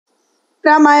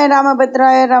रामाय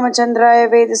रामभद्राय रामचंद्राय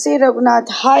वेदसे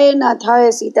रघुनाथाय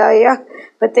नाथाय सीताय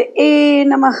पतये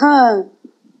नमः.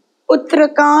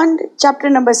 Uttarakhand,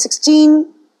 chapter number 16,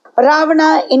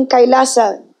 Ravana in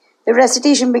Kailasa. The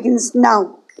recitation begins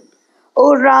now.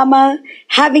 O Rama,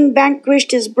 having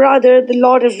vanquished his brother, the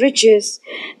Lord of Riches,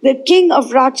 the king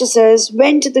of Rakshasas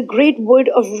went to the great wood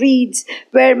of reeds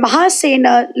where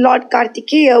Mahasena, Lord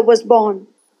Kartikeya, was born.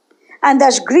 And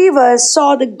Dashgriva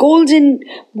saw the golden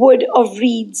wood of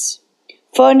reeds,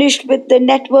 furnished with the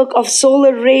network of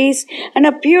solar rays and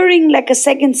appearing like a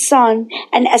second sun,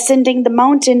 and ascending the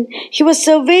mountain, he was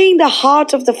surveying the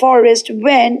heart of the forest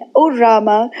when, O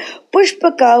Rama,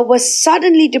 Pushpaka was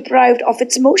suddenly deprived of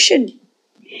its motion.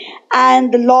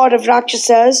 And the Lord of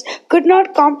Rakshasas could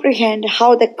not comprehend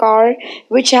how the car,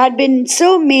 which had been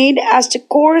so made as to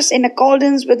course in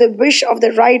accordance with the wish of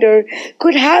the rider,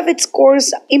 could have its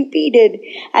course impeded,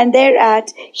 and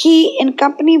thereat he, in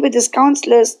company with his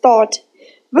counsellors, thought,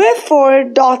 Wherefore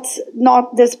doth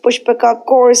not this Pushpaka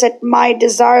course at my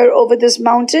desire over this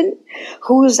mountain?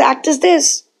 Whose act is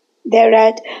this?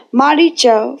 Thereat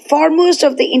Maricha, foremost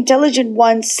of the intelligent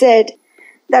ones, said,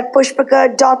 That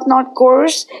Pushpaka doth not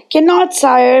course cannot,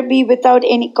 sire, be without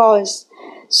any cause.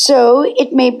 So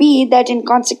it may be that in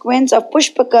consequence of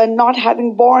Pushpaka not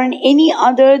having borne any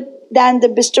other than the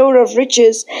bestower of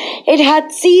riches, it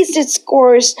hath ceased its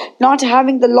course, not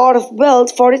having the Lord of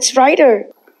wealth for its rider.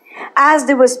 As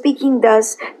they were speaking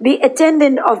thus, the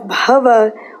attendant of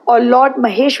Bhava, or Lord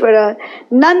Maheshwara,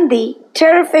 Nandi,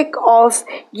 terrific of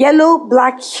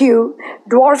yellow-black hue,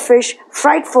 dwarfish,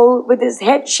 frightful, with his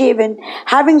head shaven,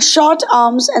 having short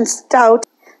arms and stout,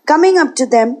 coming up to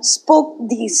them, spoke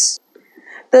these.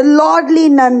 The lordly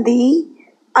Nandi,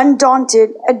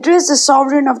 undaunted, addressed the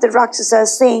sovereign of the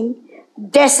Rakshasas, saying,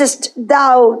 Desist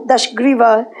thou,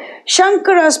 Dashgriva,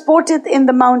 Shankara sporteth in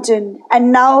the mountain,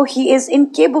 and now he is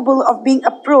incapable of being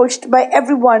approached by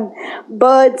everyone,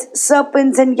 birds,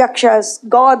 serpents and yakshas,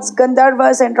 gods,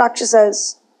 gandharvas and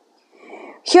rakshasas.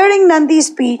 Hearing Nandi's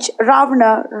speech,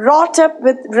 Ravana, wrought up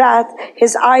with wrath,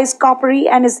 his eyes coppery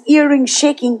and his earrings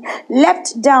shaking,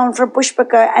 leapt down from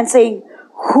Pushpaka and saying,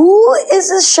 Who is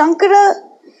this Shankara?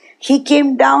 He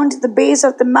came down to the base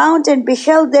of the mount and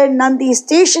beheld there Nandi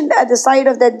stationed at the side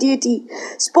of that deity,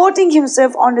 sporting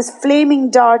himself on his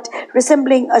flaming dart,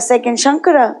 resembling a second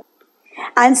Shankara.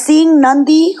 And seeing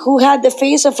Nandi, who had the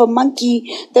face of a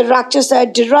monkey, the Rakshasa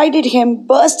derided him,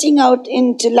 bursting out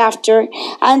into laughter,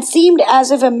 and seemed as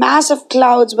if a mass of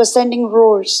clouds were sending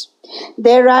roars.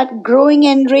 Thereat, growing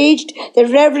enraged, the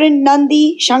reverend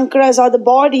Nandi, Shankara saw the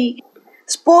body,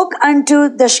 spoke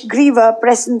unto Dashgriva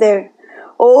present there.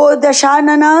 O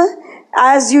Dashanana,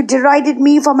 as you derided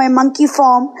me for my monkey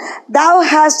form, thou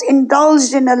hast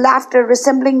indulged in a laughter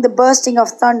resembling the bursting of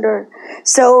thunder.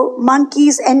 So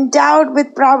monkeys endowed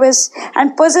with prowess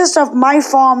and possessed of my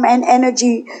form and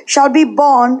energy shall be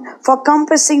born for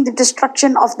compassing the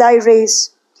destruction of thy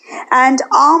race. And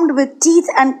armed with teeth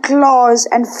and claws,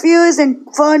 and fierce and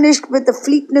furnished with the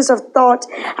fleetness of thought,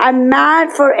 and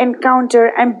mad for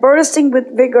encounter, and bursting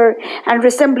with vigor, and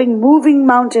resembling moving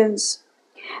mountains.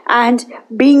 And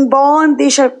being born, they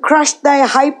shall crush thy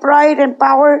high pride and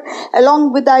power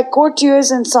along with thy courtiers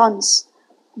and sons.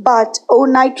 But, O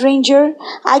night ranger,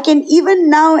 I can even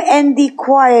now end thee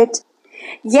quiet.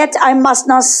 Yet I must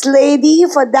not slay thee,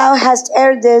 for thou hast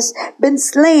ere this been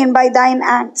slain by thine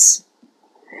acts.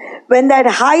 When that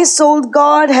high-souled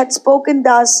god had spoken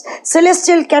thus,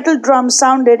 celestial kettle drums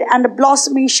sounded, and a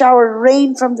blossoming shower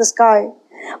rained from the sky.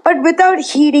 But without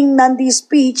heeding Nandi's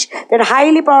speech, that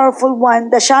highly powerful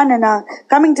one, Dashanana,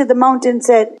 coming to the mountain,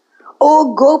 said,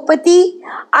 O Gopati,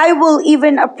 I will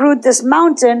even uproot this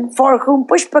mountain, for whom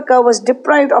Pushpaka was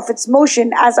deprived of its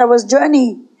motion as I was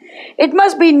journeying. It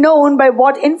must be known by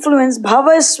what influence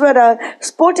Bhavaswara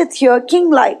sporteth here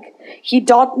king-like. He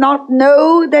doth not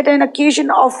know that an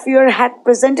occasion of fear hath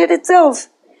presented itself.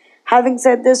 Having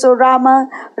said this, O Rama,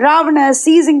 Ravana,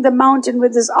 seizing the mountain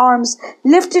with his arms,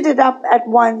 lifted it up at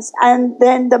once, and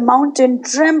then the mountain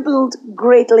trembled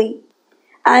greatly.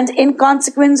 And in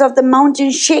consequence of the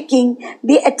mountain shaking,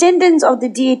 the attendants of the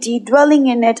deity dwelling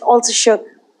in it also shook.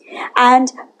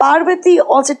 And Parvati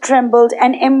also trembled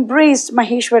and embraced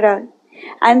Maheshwara.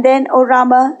 And then, O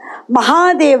Rama,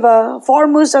 Mahadeva,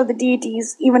 foremost of the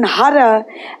deities, even Hara,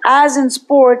 as in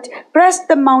sport, pressed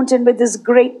the mountain with his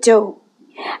great toe.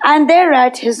 And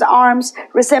thereat his arms,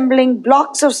 resembling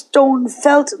blocks of stone,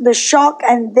 felt the shock,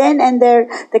 and then and there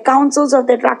the counsels of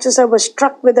that Rakshasa were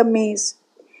struck with amaze.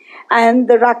 And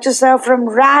the Rakshasa, from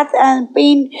wrath and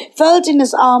pain felt in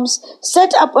his arms,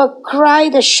 set up a cry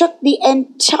that shook the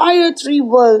entire three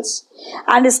worlds.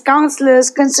 and his counselors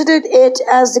considered it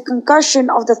as the concussion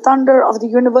of the thunder of the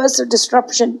universal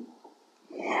disruption.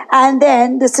 And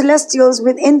then the celestials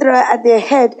with Indra at their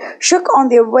head shook on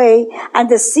their way, and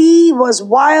the sea was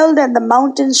wild and the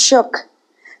mountains shook.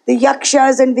 The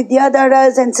Yakshas and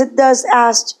Vidyadharas and Siddhas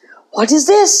asked, "What is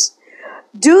this?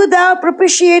 Do thou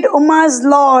propitiate Uma's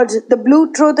lord, the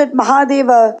blue-throated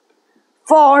Mahadeva.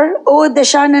 For, O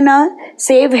Dashanana,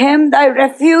 save him, thy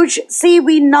refuge see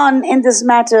we none in this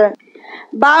matter.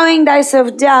 Bowing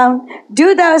thyself down,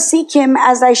 do thou seek him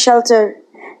as thy shelter.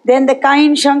 Then the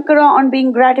kind Shankara, on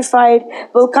being gratified,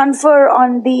 will confer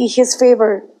on thee his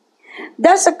favor."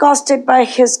 Thus accosted by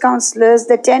his counselors,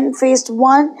 the 10-faced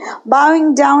one,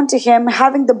 bowing down to him,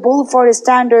 having the bull for his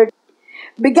standard,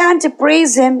 began to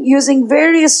praise him using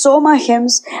various Soma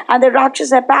hymns, and the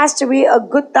Rakshasa passed away a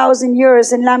good 1,000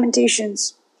 years in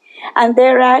lamentations. And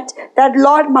thereat, that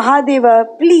Lord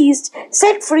Mahadeva, pleased,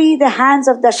 set free the hands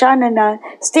of Dashanana,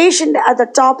 stationed at the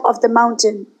top of the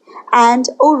mountain, and,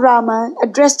 O Rama,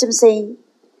 addressed him, saying,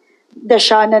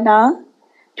 "Dashanana,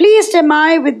 pleased am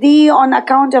I with thee on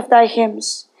account of thy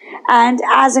hymns, and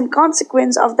as in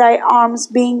consequence of thy arms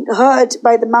being heard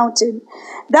by the mountain,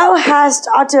 thou hast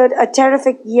uttered a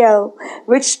terrific yell,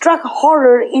 which struck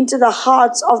horror into the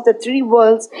hearts of the three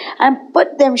worlds and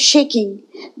put them shaking.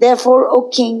 Therefore, O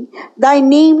king, thy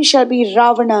name shall be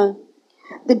Ravana.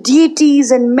 The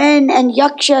deities and men and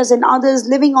yakshas and others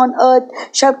living on earth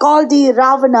shall call thee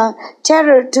Ravana,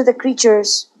 terror to the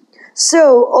creatures.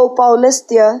 So, O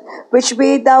Paulistya, which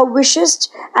way thou wishest,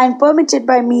 and permitted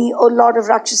by me, O Lord of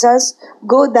Rakshasas,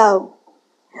 go thou."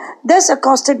 Thus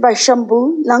accosted by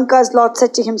Shambhu, Lanka's lord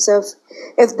said to himself,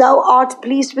 "If thou art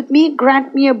pleased with me,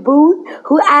 grant me a boon,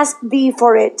 who ask thee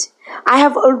for it. I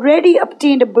have already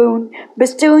obtained a boon,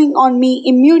 bestowing on me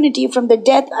immunity from the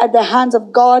death at the hands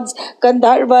of gods,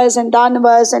 Gandharvas and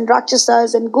Danavas and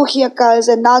Rakshasas and Guhyakas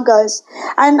and Nagas,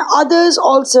 and others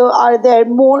also are there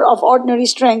more of ordinary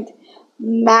strength.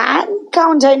 Man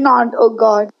count I not, O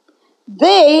God.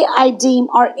 They, I deem,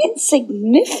 are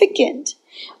insignificant.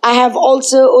 I have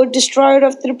also, O destroyer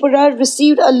of Tripura,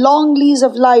 received a long lease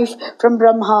of life from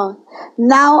Brahma.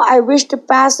 Now I wish to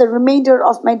pass the remainder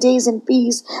of my days in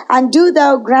peace, and do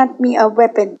thou grant me a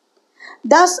weapon."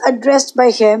 Thus addressed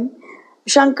by him,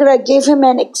 Shankara gave him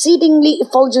an exceedingly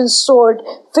effulgent sword,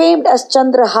 famed as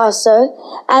Chandrahasa,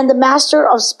 and the master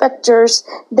of spectres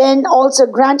then also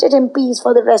granted him peace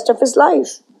for the rest of his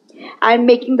life. And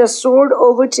making the sword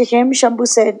over to him, Shambhu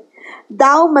said,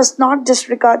 "Thou must not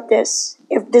disregard this.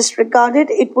 If disregarded,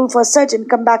 it will for certain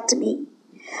come back to me."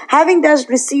 Having thus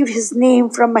received his name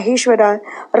from Maheshwara,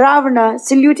 Ravana,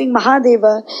 saluting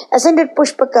Mahadeva, ascended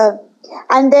Pushpaka.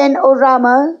 And then, O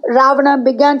Rama, Ravana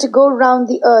began to go round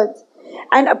the earth,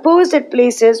 and opposed at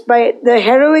places by the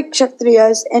heroic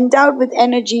Kshatriyas endowed with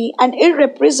energy and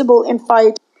irrepressible in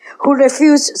fight, who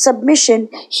refused submission,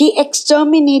 he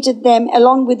exterminated them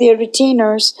along with their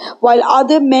retainers, while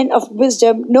other men of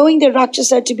wisdom, knowing the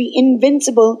Rakshasa to be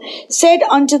invincible, said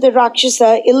unto the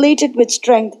Rakshasa, elated with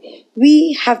strength,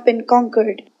 "We have been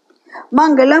conquered."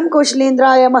 Mangalam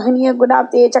Koshalendraya Mahaniya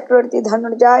Gunapte Chakravarti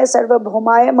Dhanurjaya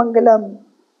Sarvabhaumaya Mangalam.